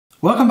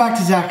Welcome back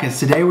to Zackus.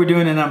 Today we're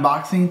doing an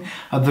unboxing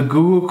of the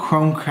Google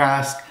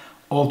Chromecast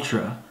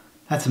Ultra.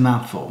 That's a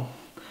mouthful.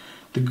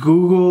 The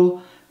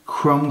Google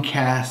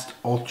Chromecast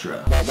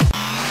Ultra.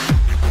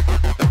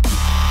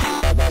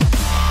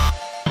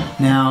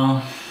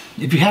 Now,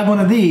 if you have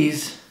one of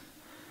these,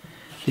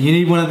 then you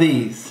need one of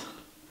these,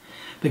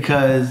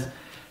 because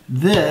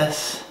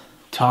this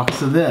talks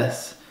to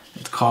this.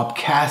 It's called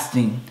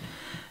casting.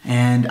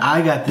 And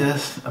I got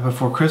this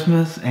before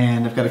Christmas,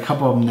 and I've got a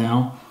couple of them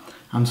now.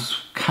 I'm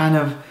kind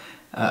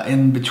of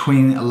in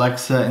between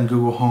Alexa and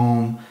Google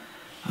Home.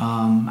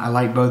 I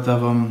like both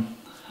of them.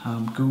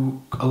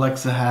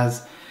 Alexa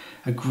has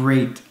a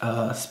great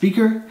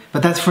speaker,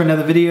 but that's for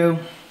another video.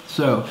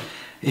 So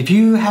if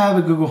you have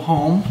a Google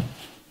Home,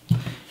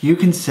 you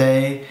can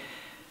say,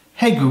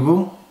 "Hey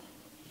Google,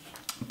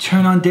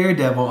 turn on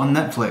Daredevil on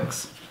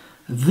Netflix."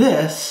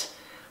 This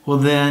will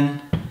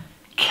then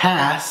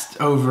cast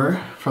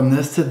over from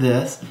this to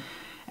this.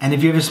 And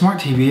if you have a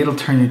smart TV, it'll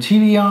turn your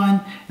TV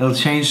on. It'll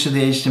change to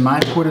the HDMI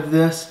port of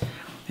this.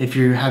 If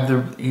you have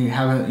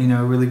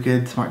a really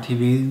good smart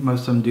TV,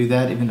 most of them do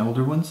that, even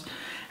older ones.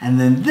 And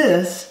then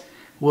this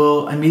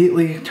will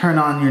immediately turn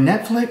on your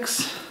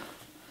Netflix,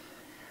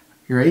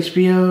 your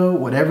HBO,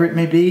 whatever it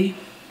may be,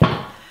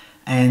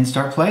 and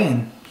start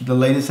playing the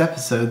latest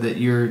episode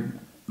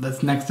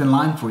that's next in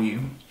line for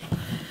you.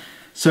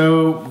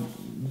 So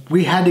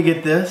we had to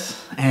get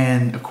this,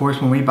 and of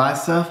course when we buy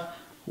stuff,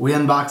 we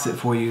unbox it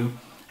for you.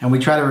 And we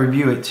try to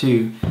review it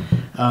too.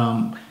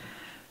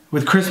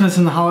 With Christmas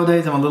and the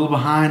holidays, I'm a little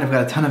behind. I've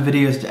got a ton of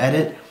videos to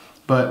edit,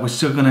 but we're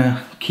still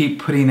gonna keep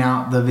putting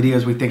out the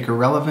videos we think are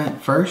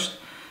relevant first,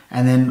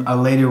 and then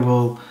later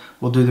we'll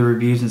do the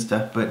reviews and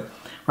stuff. But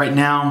right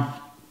now,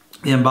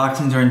 the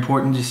unboxings are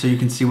important just so you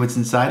can see what's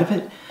inside of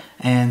it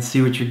and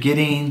see what you're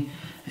getting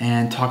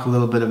and talk a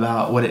little bit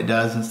about what it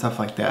does and stuff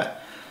like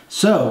that.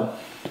 So,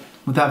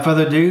 without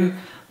further ado,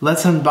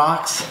 let's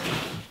unbox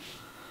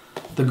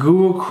the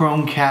Google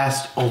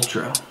Chromecast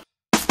Ultra.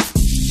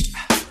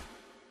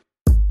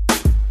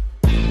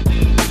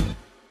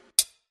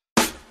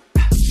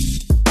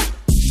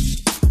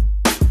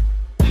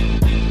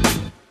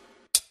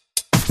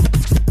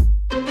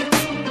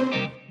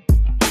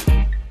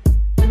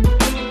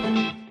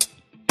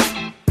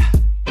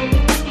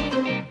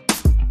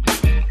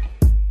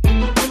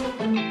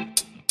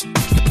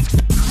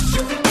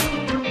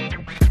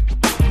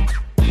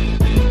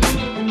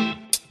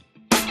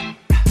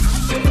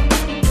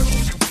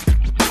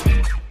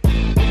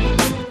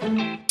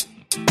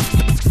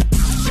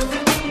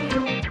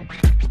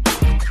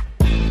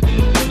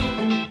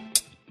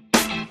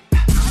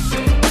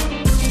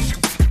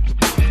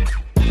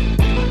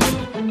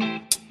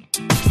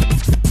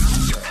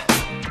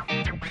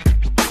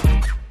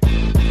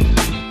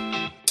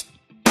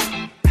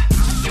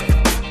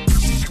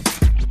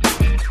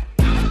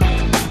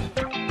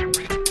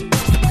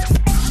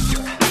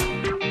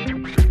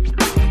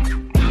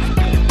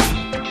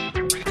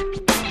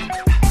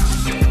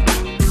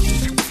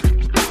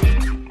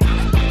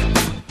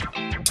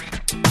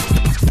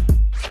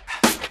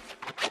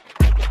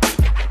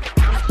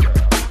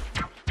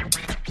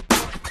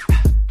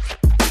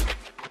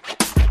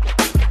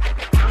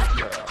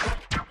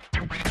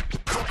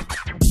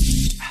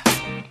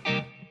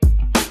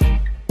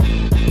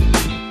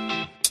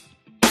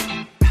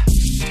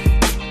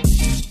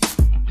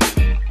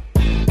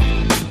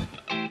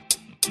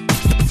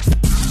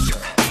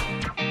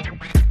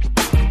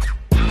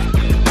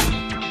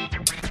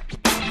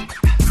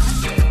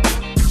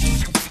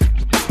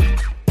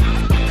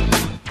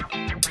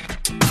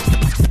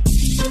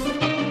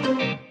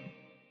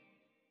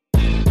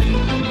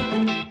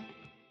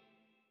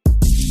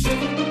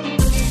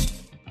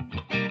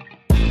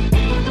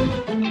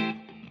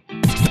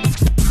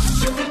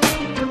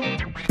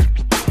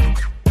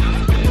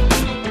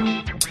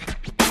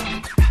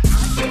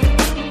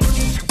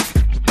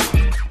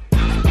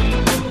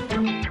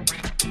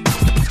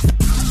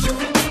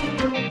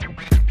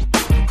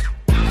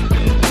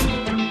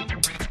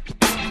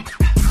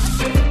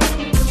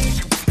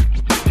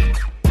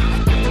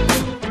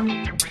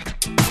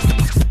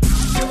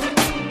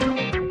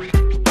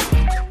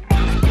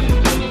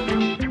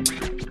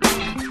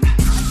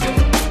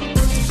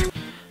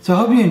 So I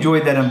hope you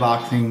enjoyed that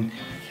unboxing.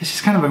 It's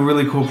just kind of a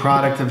really cool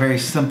product, a very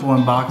simple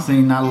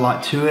unboxing, not a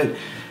lot to it,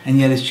 and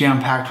yet it's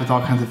jam-packed with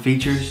all kinds of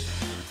features.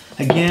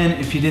 Again,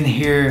 if you didn't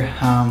hear,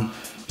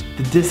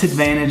 the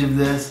disadvantage of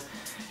this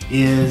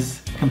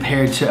is,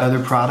 compared to other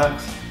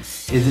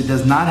products, is it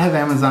does not have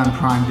Amazon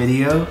Prime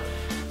Video.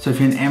 So if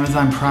you're an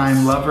Amazon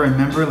Prime lover and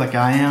member like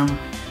I am,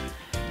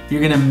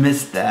 you're gonna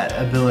miss that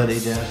ability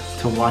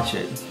to watch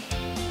it.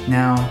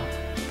 Now,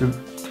 the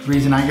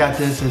reason I got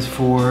this is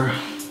for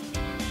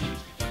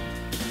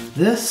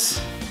this,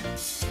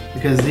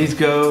 because these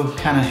go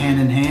kind of hand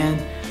in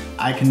hand.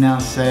 I can now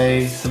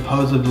say,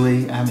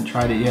 supposedly, I haven't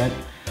tried it yet,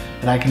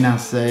 but I can now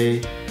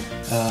say,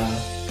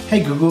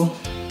 hey Google,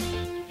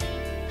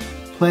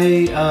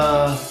 play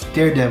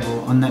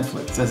Daredevil on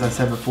Netflix, as I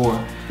said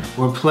before,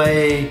 or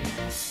play,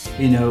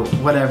 you know,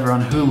 whatever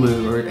on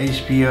Hulu or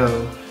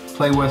HBO.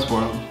 play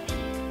Westworld.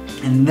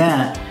 And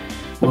that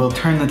will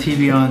turn the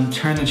TV on,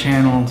 turn the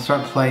channel,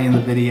 start playing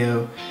the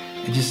video.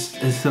 It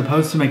just is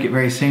supposed to make it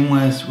very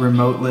seamless,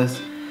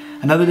 remoteless.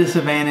 Another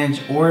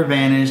disadvantage or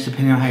advantage,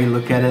 depending on how you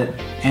look at it,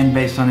 and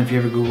based on if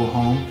you have a Google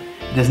Home,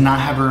 it does not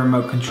have a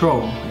remote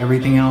control.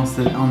 Everything else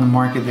that on the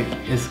market that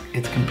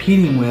it's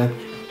competing with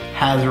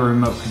has a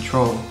remote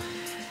control.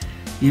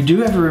 You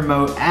do have a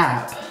remote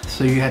app,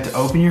 so you have to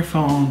open your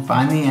phone,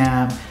 find the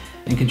app,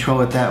 and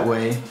control it that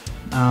way.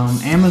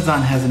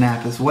 Amazon has an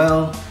app as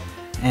well,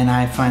 and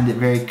I find it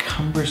very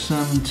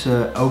cumbersome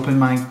to open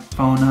my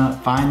phone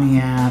up, find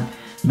the app,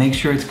 make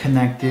sure it's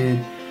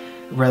connected,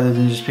 rather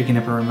than just picking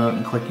up a remote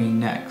and clicking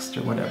next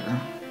or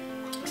whatever.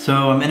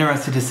 So I'm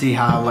interested to see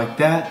how I like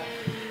that.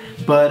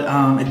 But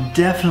it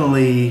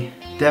definitely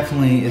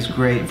is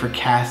great for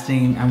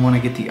casting. I want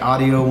to get the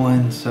audio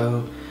one,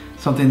 so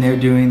something they're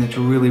doing that's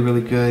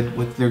really good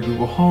with their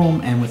Google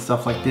Home and with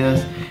stuff like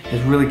this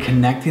is really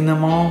connecting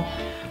them all.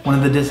 One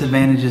of the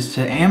disadvantages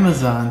to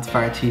Amazon's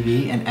Fire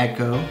TV and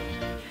Echo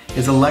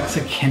is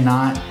Alexa you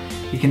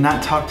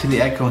cannot talk to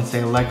the Echo and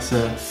say,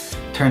 Alexa,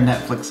 turn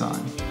Netflix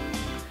on.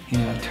 You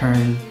know,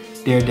 turn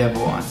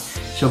Daredevil on.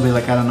 She'll be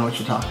like, I don't know what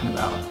you're talking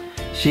about.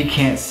 She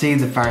can't see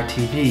the Fire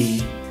TV.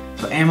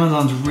 So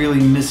Amazon's really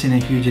missing a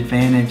huge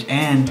advantage,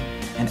 and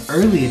an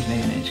early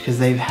advantage, because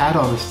they've had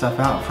all this stuff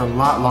out for a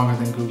lot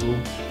longer than Google,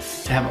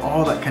 to have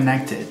all that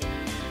connected.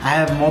 I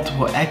have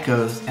multiple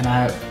Echoes, and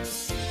I'm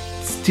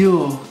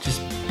still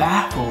just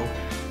baffled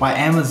why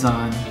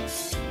Amazon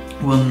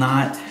will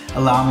not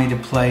allow me to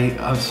play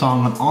a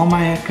song on all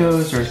my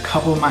Echoes or a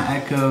couple of my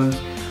Echoes,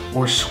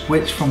 or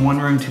switch from one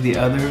room to the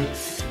other.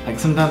 Like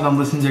sometimes I'm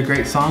listening to a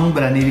great song,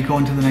 but I need to go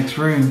into the next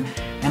room,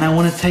 and I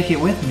want to take it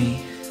with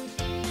me.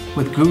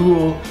 With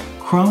Google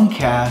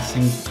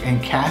Chromecast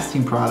and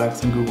casting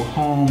products and Google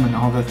Home and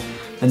all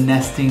the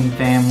nesting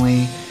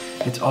family,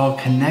 it's all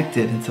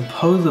connected, and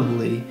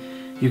supposedly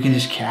you can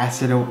just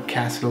cast it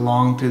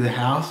along through the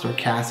house, or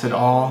cast it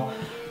all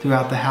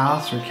throughout the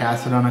house, or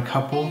cast it on a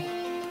couple.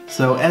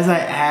 So as I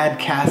add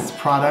cast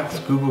products,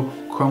 Google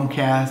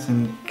Chromecast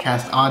and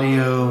Cast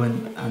Audio,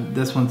 and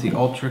this one's the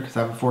Ultra because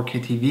I have a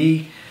 4K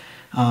TV,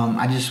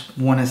 I just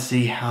want to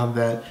see how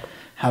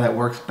that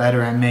works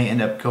better. I may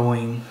end up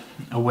going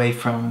away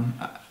from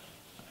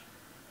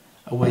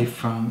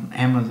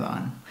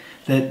Amazon.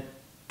 That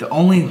the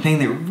only thing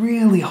that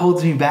really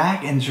holds me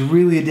back, and is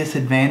really a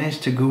disadvantage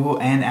to Google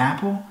and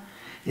Apple,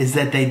 is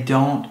that they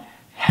don't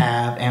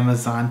have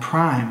Amazon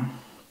Prime.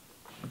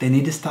 They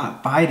need to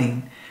stop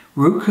fighting.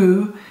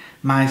 Roku,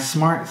 my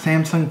smart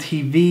Samsung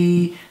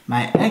TV,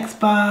 my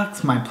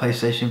Xbox, my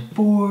PlayStation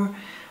 4,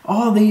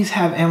 all these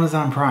have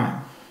Amazon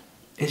Prime.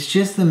 It's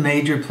just the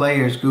major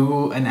players,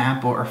 Google and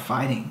Apple, are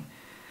fighting.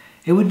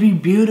 It would be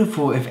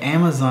beautiful if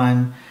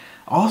Amazon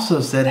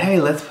also said, hey,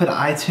 let's put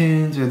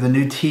iTunes or the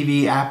new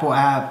TV Apple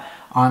app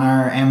on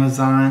our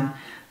Amazon.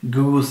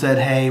 Google said,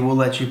 hey, we'll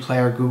let you play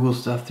our Google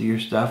stuff through your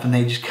stuff. And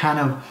they just kind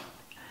of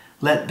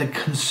let the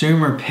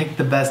consumer pick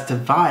the best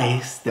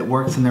device that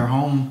works in their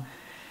home,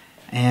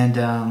 and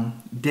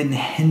didn't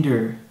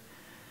hinder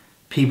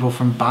people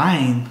from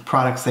buying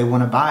products they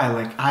want to buy.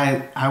 Like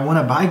I want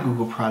to buy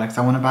Google products,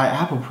 I want to buy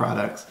Apple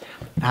products,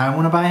 I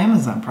want to buy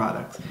Amazon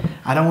products.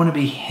 I don't want to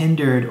be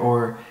hindered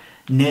or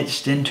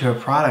niched into a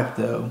product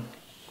though,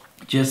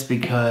 just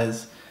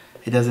because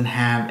it doesn't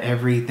have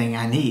everything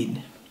I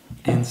need.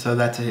 And so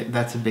that's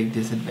a big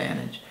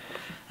disadvantage.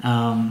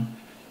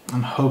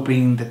 I'm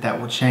hoping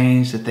that will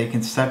change, that they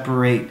can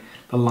separate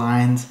the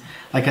lines.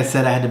 Like I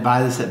said, I had to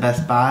buy this at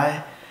Best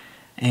Buy,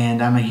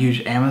 and I'm a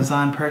huge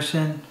Amazon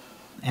person,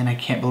 and I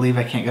can't believe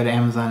I can't go to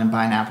Amazon and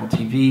buy an Apple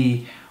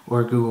TV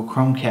or a Google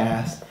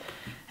Chromecast,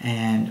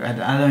 and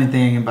I don't even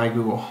think I can buy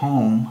Google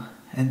Home.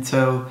 And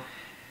so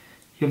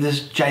you have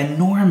this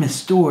ginormous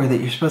store that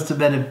you're supposed to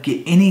be able to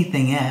get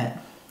anything at,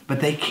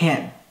 but they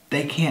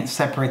can't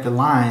separate the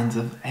lines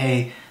of,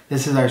 hey,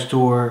 this is our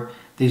store,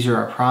 these are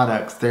our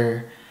products.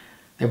 They're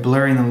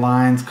blurring the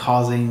lines,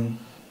 causing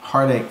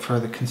heartache for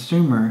the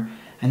consumer,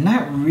 and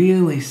not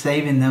really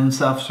saving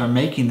themselves or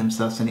making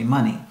themselves any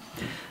money.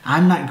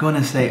 I'm not going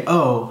to say,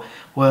 oh,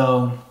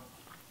 well,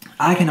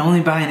 I can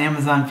only buy an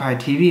Amazon Fire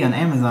TV on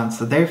Amazon,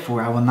 so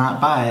therefore I will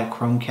not buy a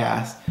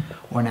Chromecast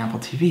or an Apple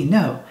TV.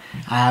 No,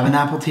 I have an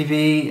Apple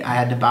TV. I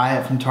had to buy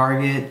it from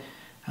Target.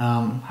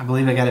 I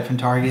believe I got it from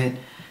Target.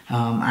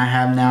 I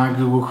have now a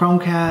Google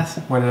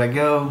Chromecast. Where did I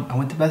go? I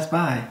went to Best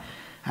Buy.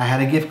 I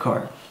had a gift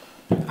card.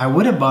 I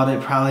would have bought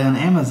it probably on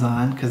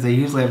Amazon because they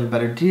usually have a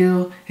better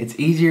deal. It's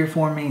easier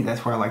for me.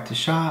 That's where I like to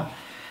shop.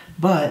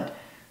 But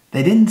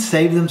they didn't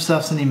save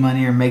themselves any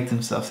money or make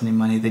themselves any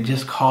money. They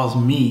just caused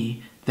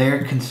me,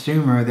 their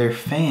consumer, their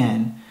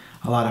fan,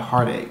 a lot of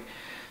heartache.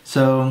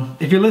 So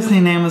if you're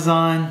listening to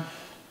Amazon,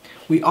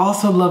 we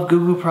also love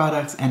Google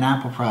products and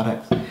Apple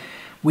products.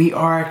 We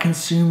are a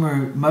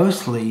consumer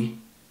mostly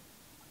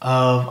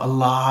of a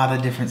lot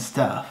of different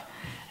stuff.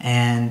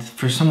 And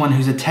for someone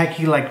who's a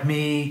techie like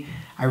me,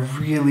 I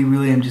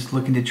really am just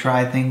looking to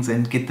try things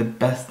and get the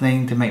best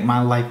thing to make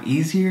my life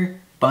easier,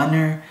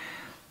 funner,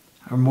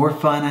 or more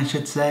fun, I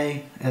should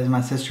say, as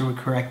my sister would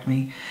correct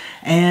me,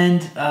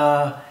 and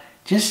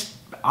just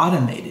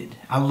automated.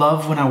 I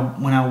love when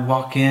I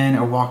walk in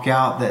or walk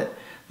out that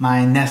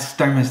my Nest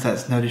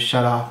thermostats know to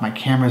shut off, my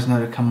cameras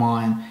know to come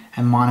on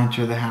and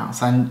monitor the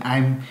house.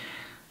 I'm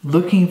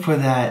looking for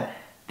that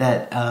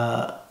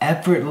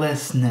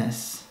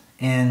effortlessness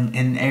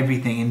in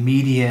everything, in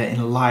media,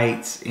 in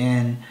lights,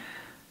 in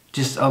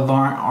just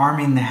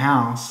arming the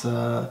house,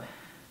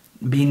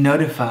 being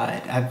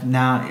notified.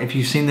 If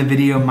you've seen the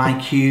video My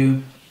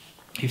Cue,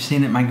 you've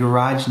seen it. My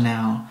garage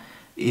now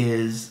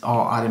is all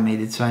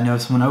automated, so I know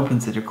if someone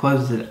opens it or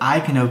closes it, I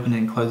can open it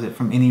and close it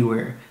from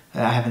anywhere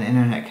that I have an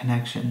internet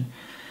connection.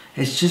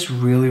 It's just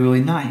really,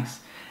 really nice.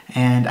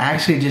 And I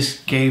actually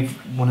just gave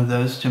one of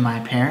those to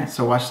my parents,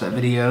 so watch that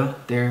video.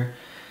 They're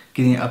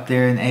getting up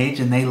there in age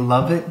and they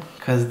love it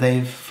because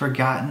they've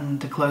forgotten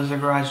to close their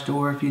garage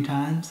door a few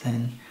times,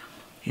 and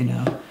you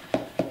know,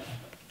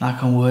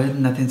 knock on wood,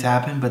 nothing's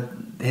happened, but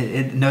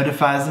it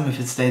notifies them if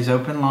it stays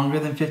open longer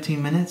than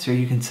 15 minutes, or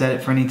you can set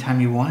it for any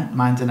time you want.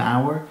 Mine's an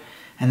hour.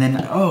 And then,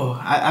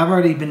 I've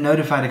already been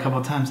notified a couple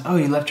of times,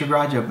 you left your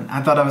garage open.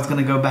 I thought I was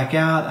gonna go back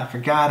out, I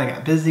forgot, I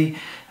got busy,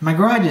 and my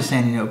garage is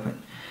standing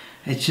open.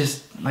 It's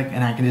just like,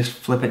 and I can just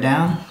flip it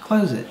down,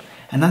 close it.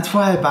 And that's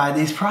why I buy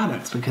these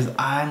products, because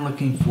I'm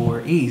looking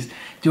for ease.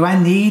 Do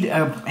I need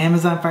an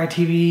Amazon Fire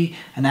TV,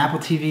 an Apple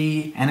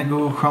TV, and a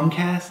Google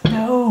Chromecast?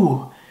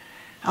 No.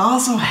 I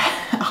also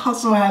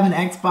have an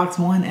Xbox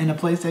One and a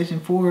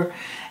PlayStation 4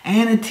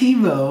 and a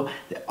TiVo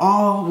that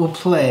all will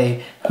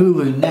play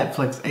Hulu,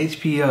 Netflix,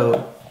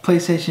 HBO,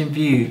 PlayStation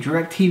View,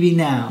 DirecTV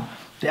Now.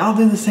 They all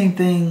do the same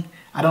thing.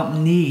 I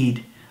don't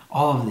need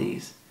all of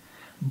these.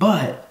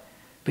 But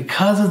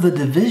because of the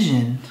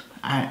division,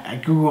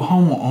 Google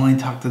Home will only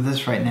talk to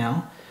this right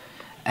now.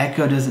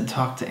 Echo doesn't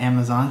talk to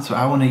Amazon, so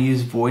I want to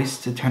use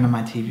voice to turn on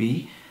my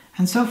TV,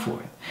 and so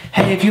forth.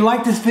 Hey, if you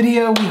like this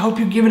video, we hope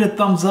you give it a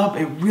thumbs up.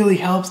 It really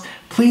helps.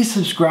 Please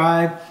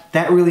subscribe.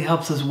 That really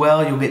helps as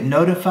well. You'll get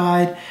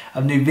notified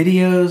of new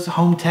videos,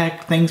 home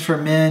tech, things for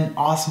men,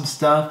 awesome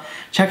stuff.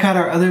 Check out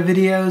our other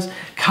videos.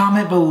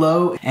 Comment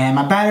below. And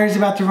my battery's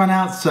about to run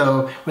out,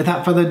 so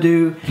without further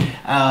ado,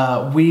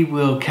 we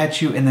will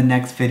catch you in the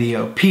next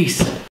video.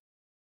 Peace.